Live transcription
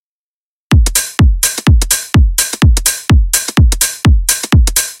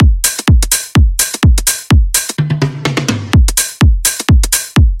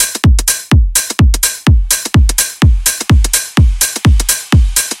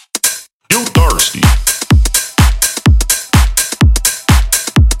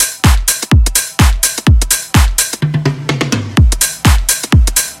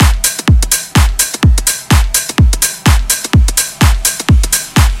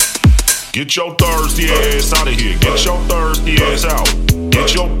Get your thirsty ass out of here. Get your thirsty ass out.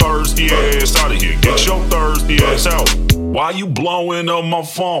 Get your thirsty ass out of here. Get your thirsty ass out. Why you blowing up my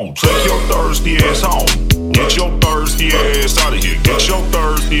phone? Take your thirsty ass home. Get your thirsty ass out of here. Get your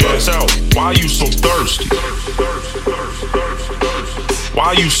thirsty ass out. Why you so thirsty?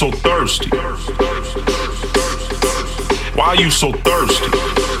 Why you so thirsty? Why you so thirsty?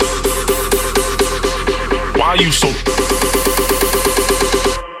 Why you so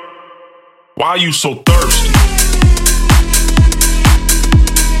Why you so thirsty?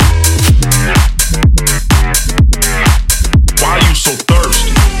 Why you so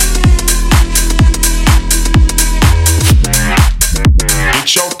thirsty?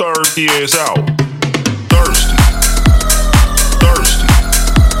 Get your thirsty ass out. Thirsty. Thirsty.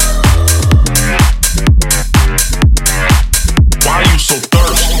 Why you so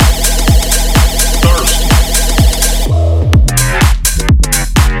thirsty? Thirsty.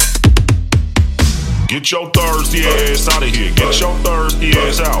 Get your thirsty ass out of here. Get your thirsty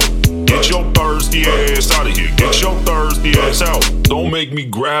ass out. Get your thirsty ass out of here. Get your thirsty ass out. Don't make me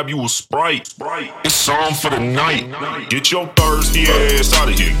grab you a Sprite. It's on for the night. Get your thirsty ass out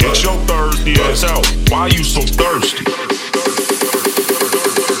of here. Get your thirsty ass out. Why you so thirsty?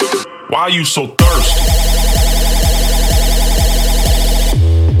 Why you so thirsty?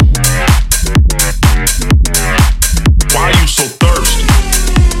 Why you so thirsty?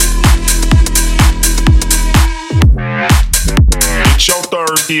 Get your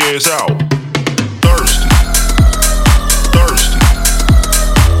thirsty ass out. Thirsty. Thirsty.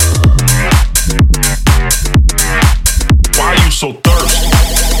 Why you so thirsty?